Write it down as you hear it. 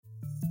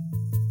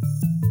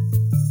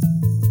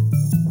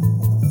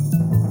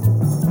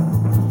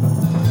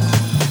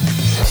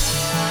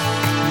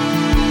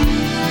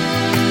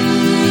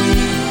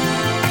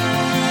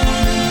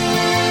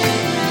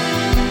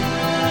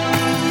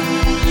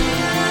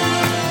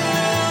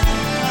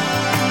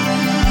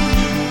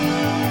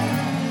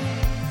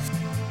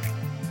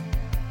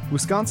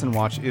Wisconsin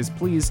Watch is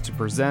pleased to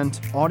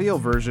present audio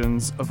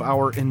versions of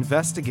our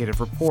investigative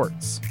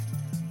reports.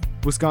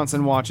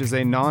 Wisconsin Watch is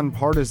a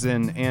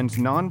nonpartisan and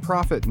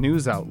nonprofit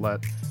news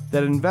outlet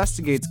that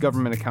investigates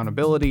government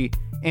accountability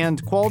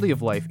and quality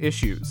of life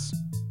issues.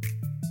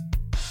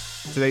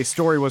 Today's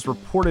story was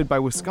reported by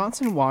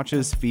Wisconsin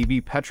Watch's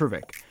Phoebe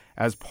Petrovic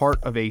as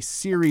part of a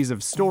series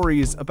of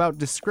stories about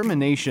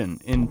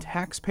discrimination in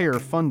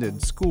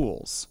taxpayer-funded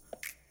schools.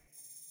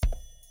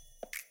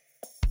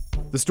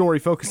 The story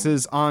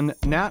focuses on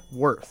Nat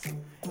Worth,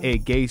 a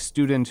gay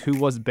student who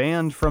was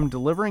banned from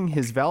delivering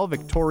his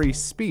valedictory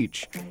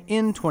speech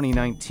in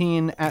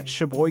 2019 at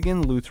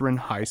Sheboygan Lutheran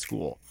High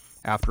School,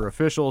 after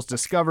officials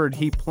discovered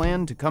he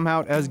planned to come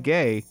out as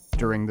gay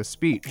during the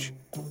speech.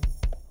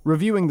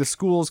 Reviewing the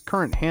school's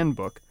current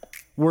handbook,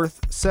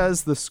 Worth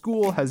says the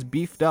school has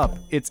beefed up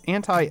its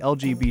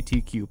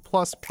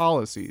anti-LGBTQ+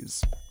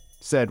 policies.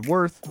 Said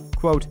Worth,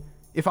 quote,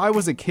 "If I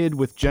was a kid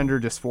with gender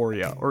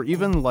dysphoria, or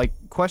even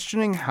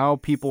questioning how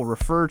people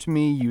refer to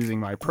me using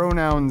my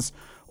pronouns,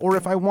 or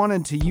if I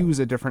wanted to use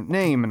a different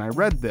name and I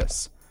read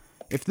this,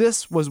 if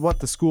this was what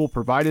the school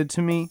provided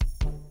to me,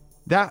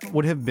 that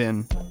would have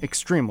been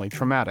extremely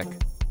traumatic."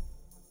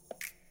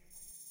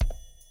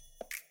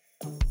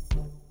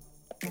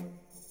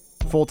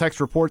 Full-text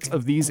reports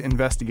of these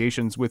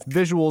investigations with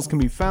visuals can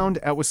be found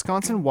at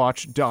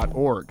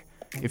wisconsinwatch.org.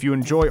 If you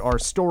enjoy our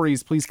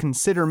stories, please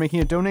consider making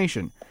a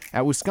donation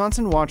at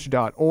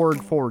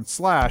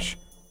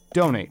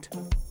wisconsinwatch.org/donate.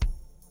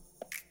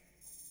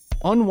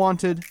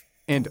 Unwanted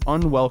and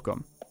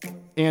unwelcome.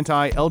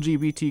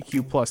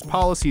 Anti-LGBTQ+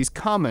 policies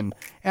common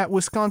at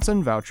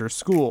Wisconsin voucher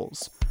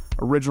schools.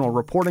 Original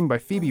reporting by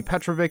Phoebe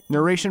Petrovic,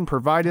 narration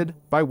provided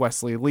by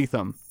Wesley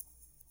Leatham.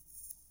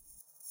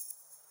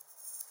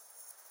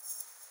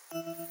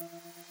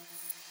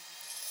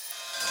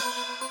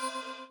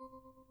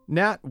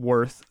 Nat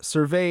Worth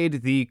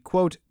surveyed the,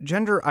 quote,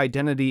 gender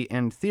identity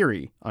and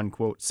theory,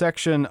 unquote,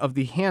 section of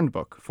the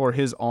handbook for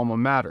his alma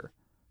mater,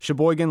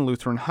 Sheboygan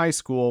Lutheran High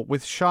School,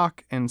 with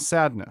shock and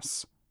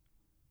sadness.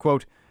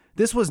 Quote,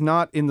 "This was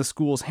not in the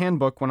school's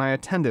handbook when I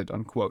attended,"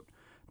 unquote.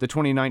 The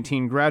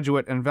 2019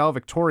 graduate and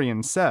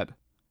valedictorian said,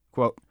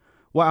 quote,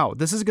 "Wow,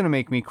 this is going to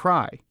make me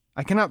cry.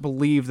 I cannot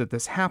believe that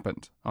this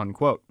happened,"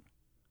 unquote.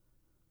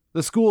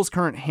 The school's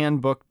current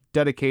handbook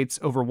dedicates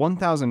over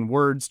 1,000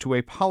 words to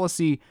a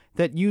policy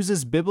that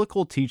uses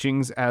biblical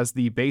teachings as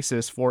the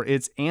basis for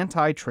its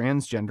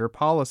anti-transgender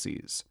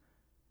policies.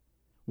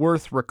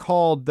 Worth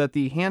recalled that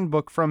the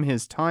handbook from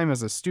his time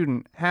as a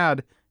student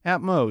had,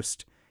 at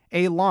most,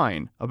 a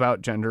line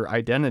about gender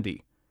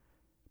identity.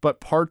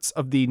 But parts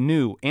of the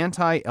new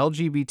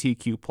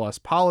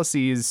anti-LGBTQ+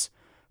 policies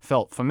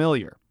felt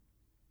familiar.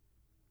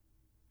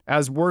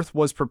 As Worth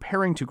was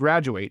preparing to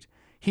graduate,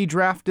 he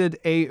drafted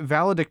a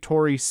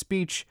valedictory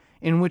speech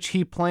in which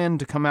he planned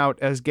to come out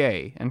as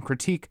gay and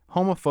critique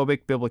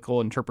homophobic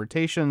biblical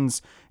interpretations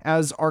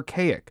as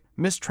archaic,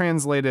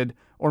 mistranslated,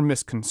 or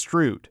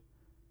misconstrued.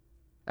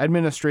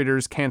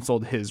 Administrators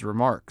canceled his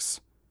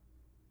remarks.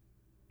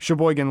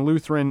 Sheboygan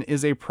Lutheran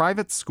is a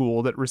private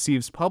school that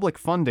receives public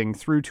funding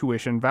through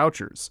tuition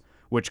vouchers,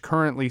 which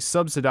currently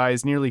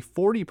subsidize nearly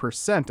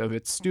 40% of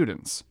its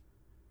students.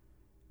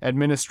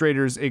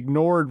 Administrators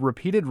ignored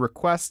repeated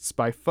requests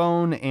by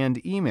phone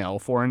and email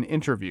for an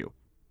interview.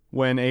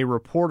 When a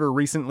reporter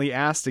recently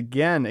asked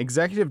again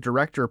Executive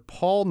Director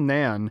Paul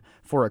Nan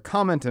for a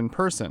comment in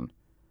person,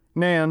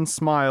 Nan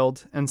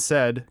smiled and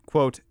said,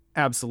 quote,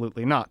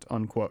 "Absolutely not,"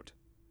 unquote.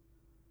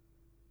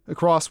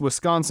 Across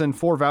Wisconsin,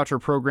 4 voucher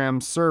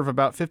programs serve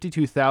about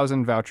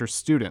 52,000 voucher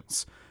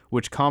students,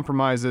 which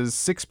compromises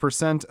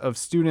 6% of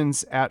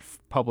students at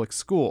public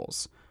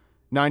schools.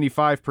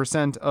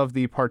 95% of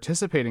the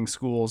participating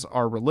schools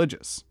are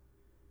religious.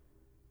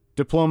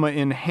 Diploma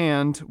in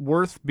hand,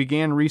 Worth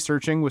began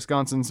researching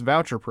Wisconsin's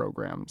voucher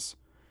programs.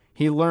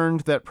 He learned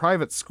that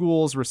private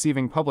schools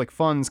receiving public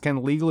funds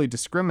can legally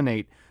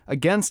discriminate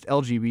against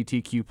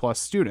LGBTQ+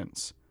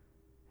 students,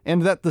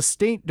 and that the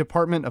State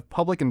Department of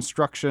Public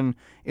Instruction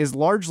is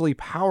largely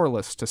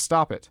powerless to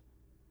stop it.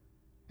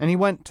 And he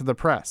went to the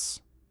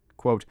press.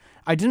 Quote,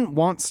 "I didn't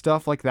want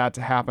stuff like that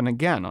to happen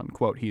again,"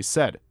 unquote, he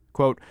said.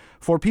 Quote,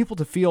 "For people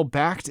to feel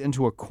backed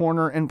into a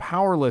corner and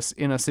powerless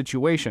in a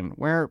situation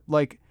where,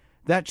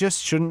 that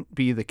just shouldn't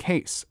be the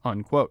case,"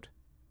 unquote.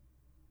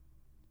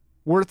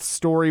 Worth's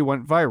story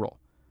went viral.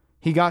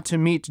 He got to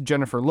meet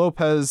Jennifer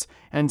Lopez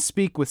and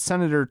speak with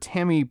Senator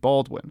Tammy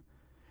Baldwin.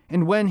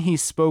 And when he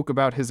spoke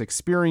about his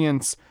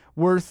experience,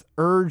 Worth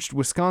urged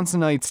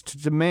Wisconsinites to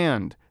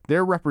demand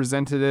their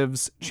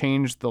representatives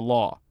change the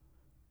law.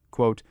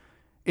 Quote,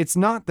 "It's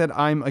not that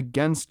I'm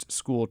against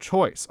school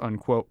choice,"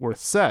 unquote,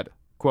 Worth said.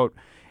 Quote,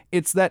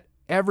 "It's that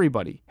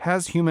everybody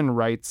has human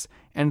rights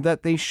and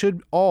that they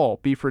should all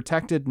be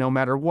protected no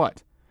matter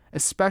what,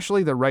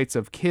 especially the rights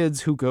of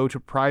kids who go to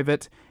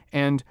private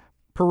and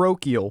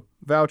parochial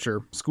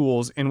voucher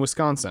schools in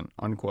Wisconsin,"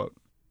 unquote.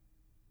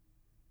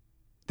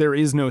 There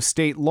is no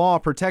state law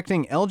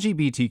protecting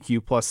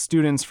LGBTQ+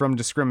 students from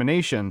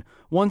discrimination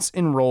once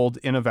enrolled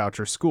in a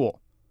voucher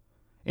school.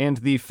 And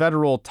the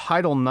federal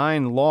Title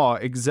IX law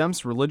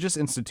exempts religious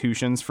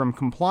institutions from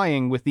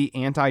complying with the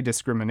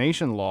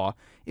anti-discrimination law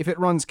if it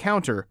runs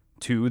counter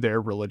to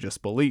their religious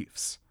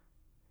beliefs.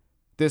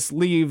 This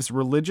leaves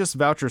religious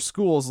voucher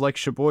schools like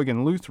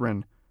Sheboygan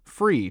Lutheran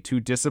free to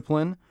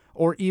discipline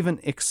or even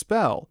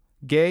expel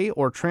gay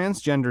or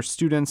transgender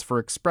students for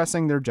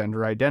expressing their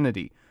gender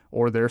identity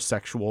or their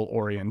sexual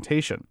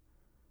orientation.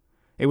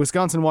 A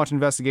Wisconsin Watch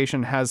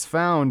investigation has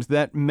found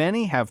that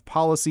many have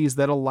policies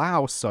that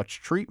allow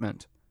such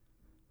treatment.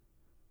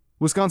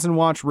 Wisconsin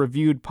Watch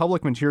reviewed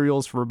public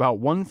materials for about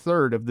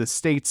 1/3 of the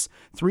state's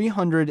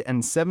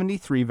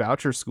 373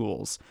 voucher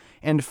schools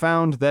and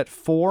found that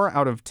 4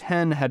 out of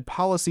 10 had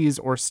policies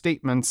or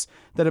statements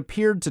that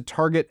appeared to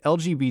target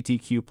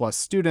LGBTQ+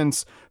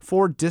 students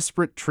for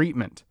disparate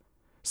treatment.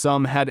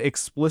 Some had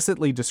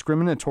explicitly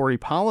discriminatory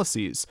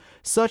policies,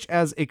 such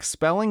as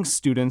expelling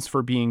students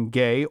for being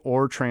gay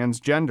or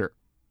transgender.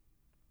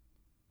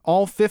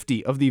 All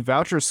 50 of the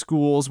voucher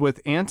schools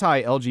with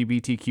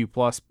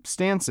anti-LGBTQ+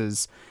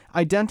 stances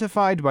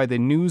identified by the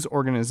news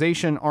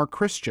organization are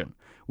Christian,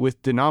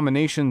 with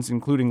denominations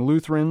including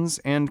Lutherans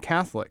and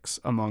Catholics,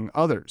 among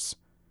others.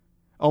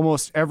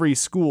 Almost every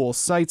school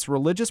cites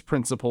religious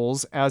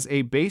principles as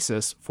a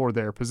basis for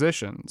their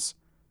positions.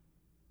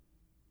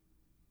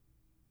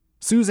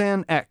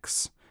 Suzanne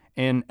X.,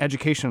 an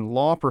education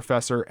law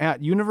professor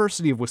at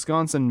University of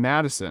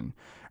Wisconsin-Madison,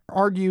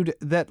 argued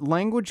that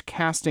language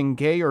casting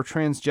gay or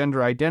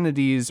transgender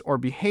identities or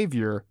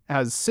behavior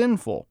as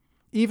sinful,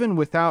 even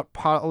without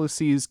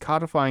policies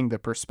codifying the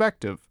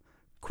perspective,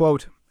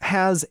 quote,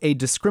 has a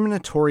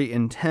discriminatory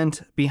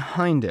intent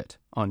behind it,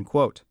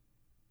 unquote.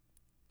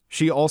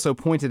 She also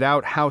pointed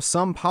out how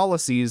some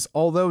policies,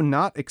 although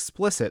not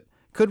explicit,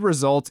 could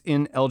result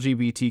in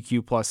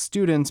LGBTQ+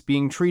 students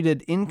being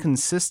treated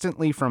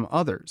inconsistently from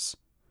others.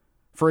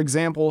 For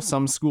example,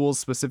 some schools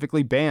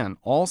specifically ban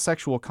all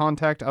sexual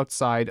contact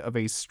outside of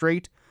a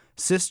straight,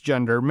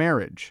 cisgender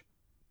marriage.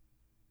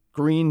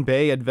 Green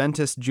Bay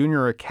Adventist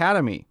Junior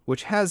Academy,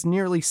 which has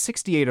nearly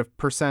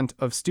 68%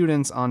 of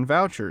students on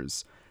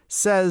vouchers,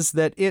 says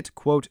that it,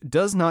 quote,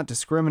 does not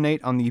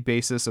discriminate on the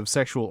basis of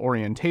sexual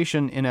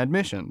orientation in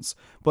admissions,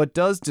 but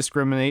does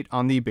discriminate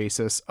on the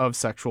basis of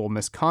sexual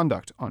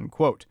misconduct,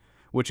 unquote,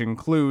 which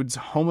includes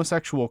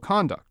homosexual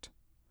conduct.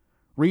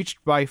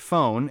 Reached by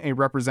phone, a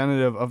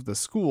representative of the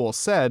school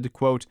said,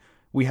 quote,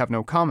 we have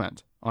no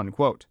comment,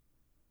 unquote.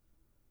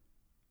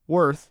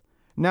 Worth,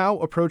 now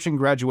approaching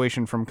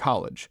graduation from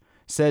college,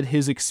 said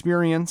his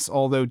experience,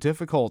 although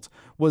difficult,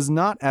 was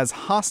not as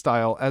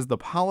hostile as the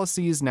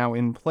policies now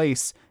in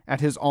place at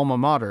his alma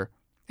mater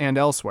and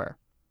elsewhere.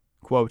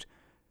 Quote,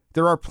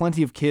 there are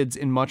plenty of kids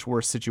in much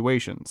worse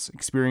situations,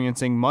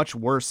 experiencing much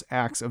worse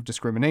acts of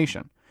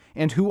discrimination,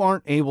 and who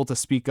aren't able to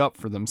speak up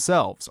for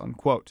themselves,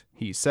 unquote,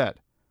 he said.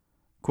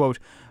 Quote,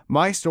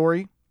 my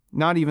story,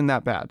 not even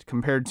that bad,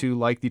 compared to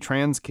like the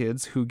trans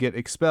kids who get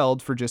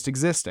expelled for just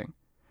existing,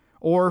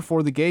 or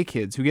for the gay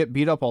kids who get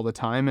beat up all the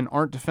time and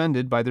aren't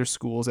defended by their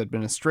school's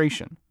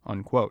administration,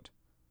 unquote.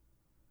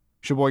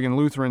 Sheboygan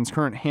Lutheran's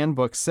current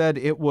handbook said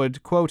it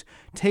would, quote,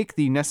 take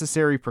the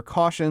necessary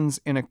precautions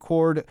in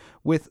accord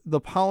with the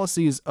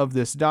policies of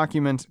this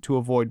document to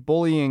avoid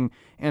bullying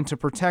and to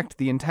protect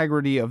the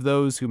integrity of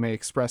those who may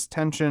express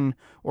tension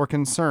or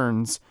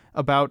concerns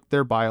about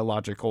their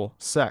biological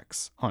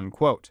sex,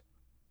 unquote.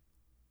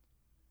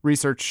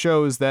 Research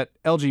shows that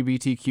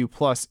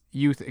LGBTQ+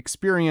 youth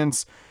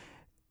experience,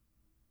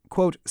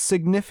 quote,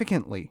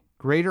 significantly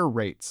greater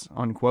rates,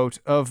 unquote,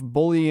 of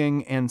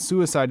bullying and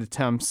suicide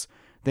attempts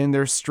than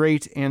their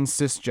straight and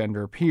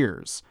cisgender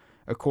peers,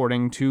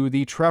 according to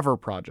the Trevor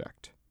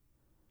Project.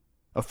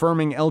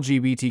 Affirming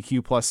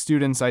LGBTQ+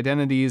 students'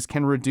 identities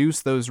can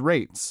reduce those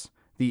rates,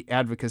 the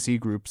advocacy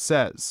group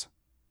says.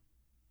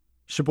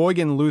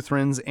 Sheboygan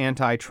Lutheran's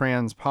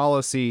anti-trans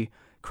policy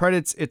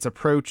credits its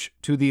approach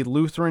to the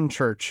Lutheran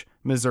Church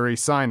Missouri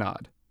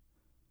Synod.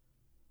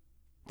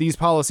 These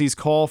policies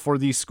call for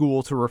the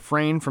school to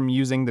refrain from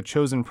using the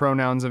chosen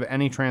pronouns of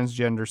any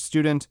transgender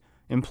student,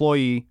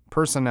 employee,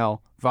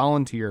 personnel,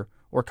 volunteer,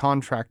 or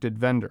contracted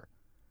vendor.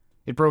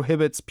 It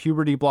prohibits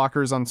puberty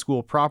blockers on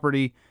school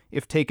property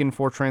if taken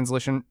for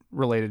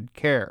transition-related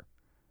care.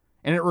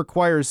 And it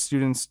requires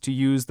students to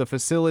use the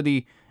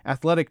facility,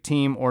 athletic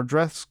team, or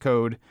dress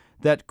code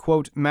that,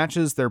 quote,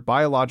 matches their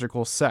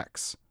biological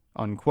sex,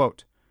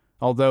 unquote.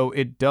 Although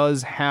it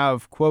does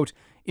have, quote,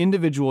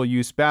 individual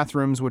use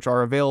bathrooms which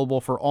are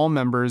available for all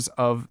members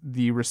of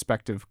the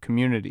respective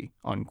community,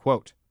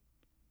 unquote.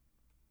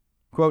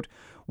 Quote,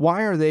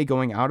 why are they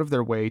going out of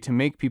their way to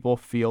make people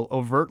feel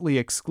overtly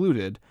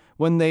excluded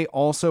when they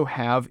also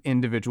have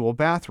individual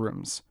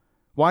bathrooms?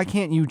 Why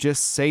can't you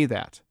just say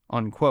that,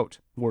 unquote,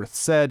 Worth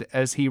said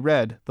as he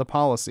read the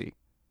policy.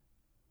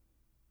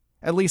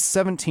 At least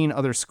 17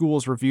 other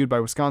schools reviewed by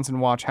Wisconsin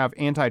Watch have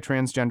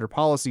anti-transgender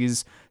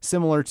policies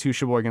similar to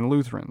Sheboygan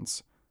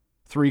Lutheran's.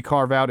 3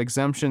 carve out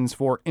exemptions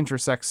for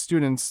intersex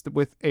students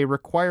with a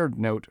required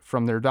note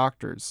from their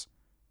doctors.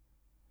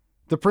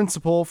 The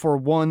principal for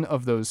one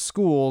of those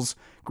schools,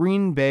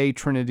 Green Bay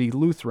Trinity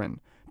Lutheran,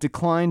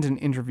 declined an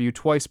interview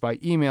twice by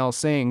email,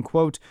 saying,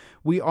 quote,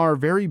 "We are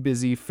very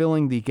busy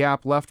filling the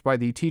gap left by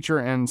the teacher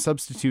and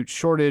substitute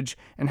shortage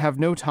and have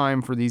no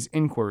time for these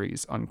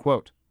inquiries,"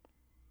 unquote.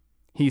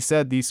 He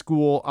said the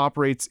school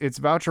operates its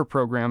voucher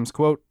programs,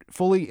 quote,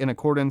 "fully in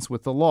accordance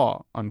with the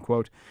law,"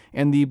 unquote,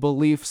 and the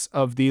beliefs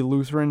of the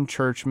Lutheran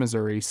Church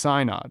Missouri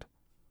Synod.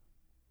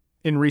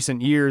 In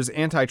recent years,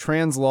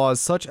 anti-trans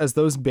laws such as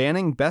those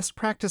banning best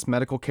practice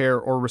medical care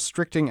or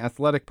restricting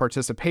athletic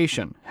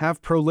participation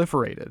have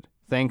proliferated,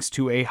 thanks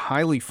to a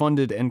highly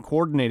funded and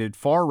coordinated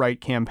far-right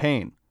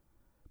campaign.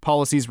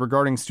 Policies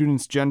regarding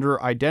students'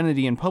 gender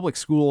identity in public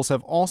schools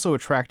have also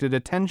attracted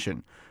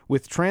attention,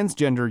 with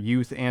transgender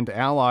youth and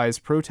allies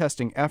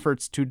protesting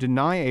efforts to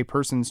deny a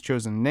person's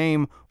chosen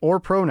name or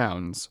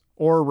pronouns,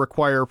 or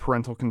require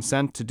parental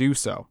consent to do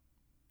so.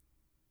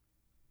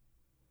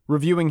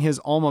 Reviewing his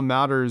alma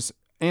mater's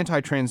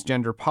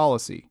anti-transgender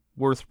policy,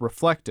 Worth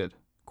reflected,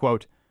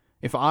 quote,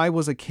 "If I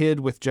was a kid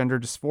with gender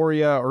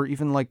dysphoria or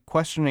even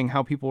questioning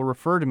how people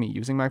refer to me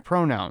using my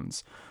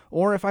pronouns,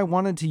 or if I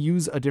wanted to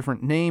use a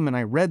different name and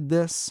I read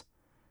this,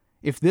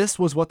 if this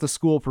was what the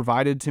school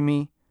provided to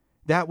me,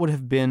 that would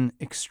have been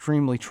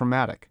extremely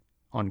traumatic,"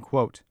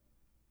 unquote.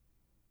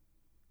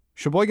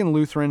 Sheboygan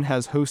Lutheran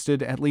has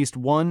hosted at least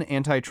one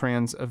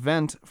anti-trans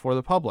event for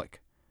the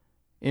public.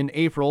 In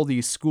April,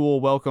 the school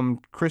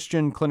welcomed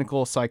Christian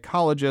clinical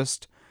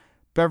psychologist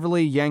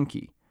Beverly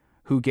Yankee,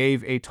 who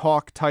gave a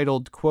talk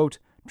titled, quote,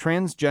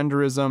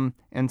 "Transgenderism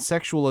and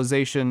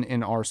Sexualization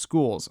in Our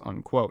Schools,"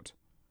 unquote.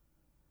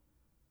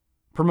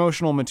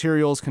 Promotional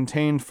materials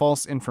contained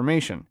false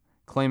information,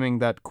 claiming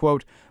that,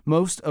 quote,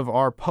 "most of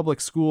our public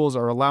schools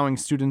are allowing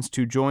students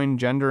to join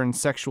gender and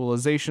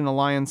sexualization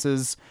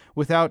alliances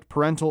without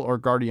parental or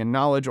guardian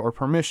knowledge or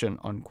permission,"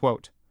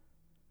 unquote.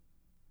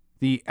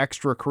 The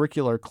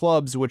extracurricular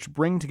clubs, which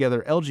bring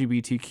together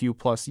LGBTQ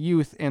plus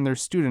youth and their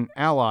student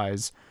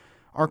allies,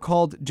 are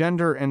called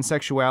Gender and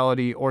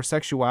Sexuality or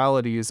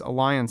Sexualities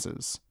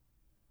Alliances.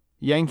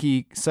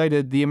 Yankee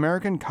cited the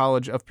American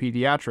College of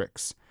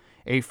Pediatrics,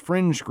 a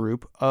fringe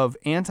group of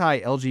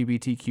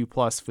anti-LGBTQ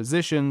plus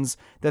physicians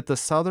that the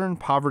Southern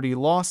Poverty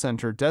Law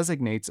Center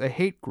designates a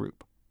hate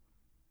group.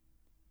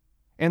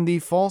 And the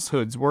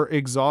falsehoods were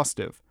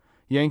exhaustive.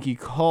 Yankee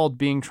called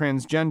being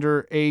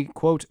transgender a,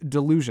 quote,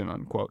 "delusion,"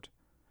 unquote.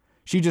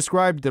 She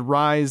described the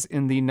rise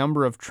in the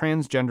number of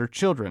transgender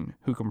children,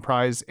 who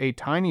comprise a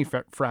tiny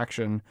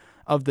fraction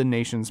of the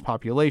nation's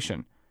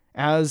population,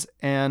 as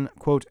an,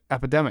 quote,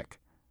 "epidemic,"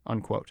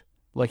 unquote,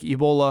 like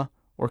Ebola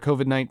or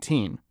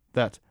COVID-19,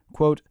 that,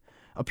 quote,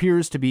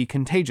 "appears to be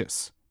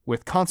contagious,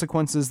 with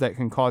consequences that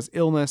can cause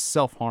illness,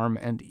 self-harm,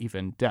 and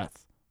even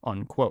death,"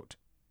 unquote.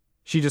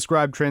 She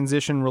described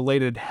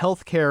transition-related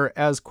health care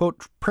as,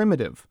 quote,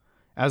 "primitive,"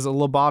 as a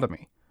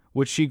lobotomy,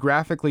 which she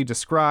graphically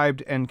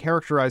described and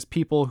characterized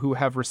people who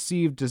have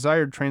received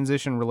desired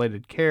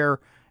transition-related care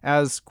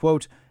as,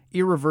 quote,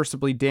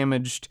 "irreversibly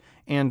damaged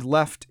and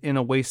left in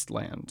a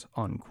wasteland,"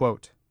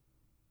 unquote.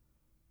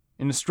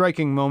 In a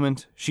striking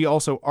moment, she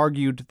also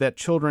argued that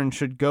children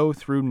should go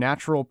through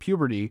natural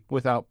puberty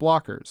without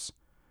blockers,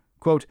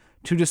 quote,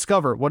 "to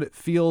discover what it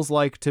feels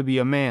like to be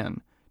a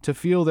man, to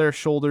feel their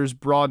shoulders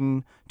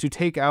broaden, to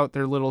take out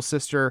their little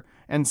sister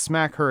and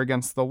smack her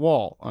against the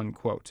wall,"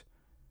 unquote.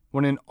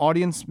 When an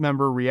audience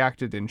member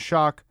reacted in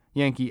shock,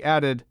 Yankee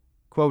added,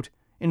 quote,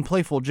 "in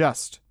playful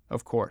jest,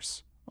 of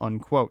course,"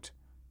 unquote.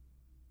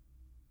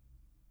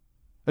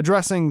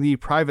 Addressing the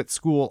private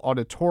school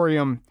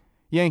auditorium,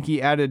 Yankee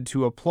added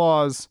to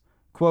applause,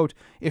 quote,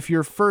 "if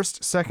your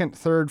first, second,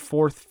 third,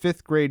 fourth,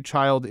 fifth grade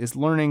child is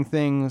learning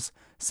things,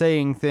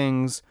 saying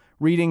things,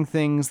 reading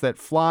things that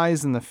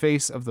flies in the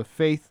face of the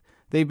faith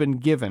they've been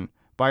given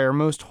by our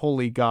most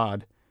holy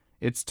God,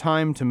 it's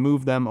time to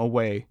move them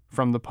away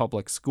from the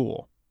public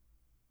school."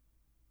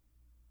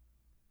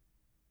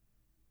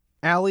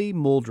 Allie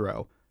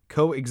Muldrow,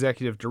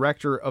 co-executive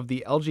director of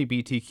the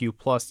LGBTQ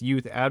plus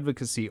youth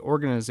advocacy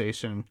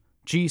organization,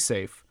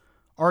 GSAFE,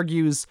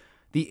 argues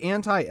the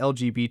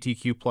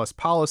anti-LGBTQ plus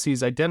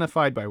policies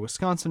identified by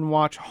Wisconsin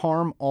Watch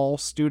harm all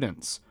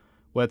students,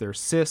 whether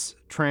cis,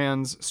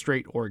 trans,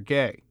 straight, or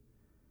gay.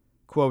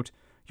 Quote,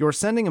 "You're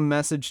sending a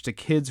message to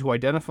kids who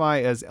identify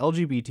as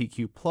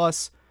LGBTQ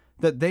plus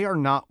that they are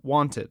not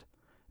wanted.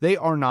 They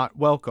are not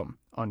welcome,"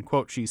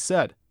 unquote, she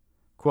said.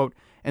 Quote,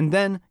 "and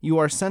then you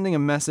are sending a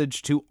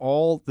message to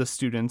all the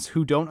students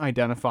who don't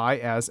identify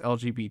as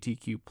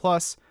LGBTQ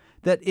plus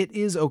that it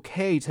is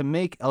okay to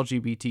make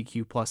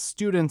LGBTQ plus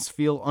students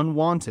feel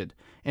unwanted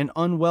and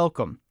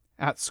unwelcome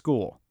at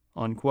school,"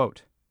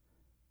 unquote.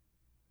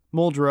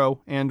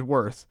 Muldrow and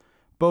Worth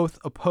both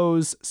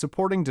oppose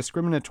supporting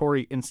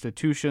discriminatory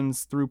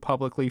institutions through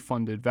publicly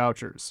funded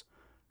vouchers.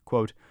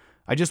 Quote,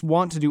 "I just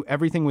want to do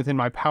everything within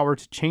my power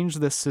to change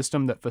this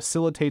system that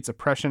facilitates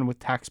oppression with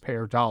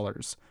taxpayer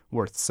dollars,"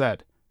 Worth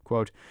said.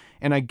 Quote,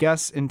 "and I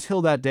guess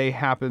until that day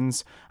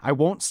happens, I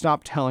won't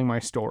stop telling my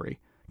story,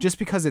 just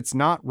because it's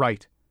not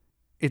right.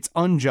 It's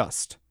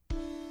unjust."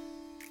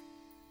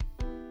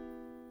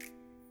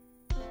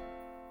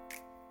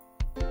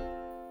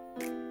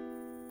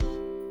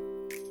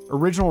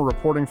 Original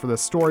reporting for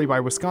this story by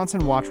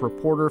Wisconsin Watch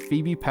reporter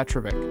Phoebe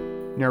Petrovic.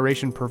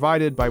 Narration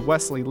provided by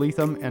Wesley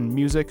Leatham and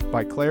music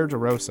by Claire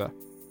DeRosa.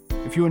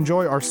 If you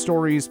enjoy our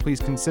stories, please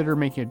consider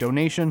making a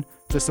donation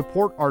to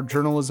support our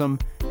journalism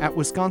at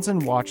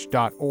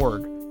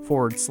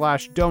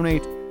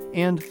wisconsinwatch.org/donate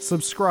and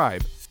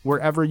subscribe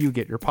wherever you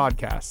get your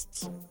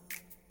podcasts.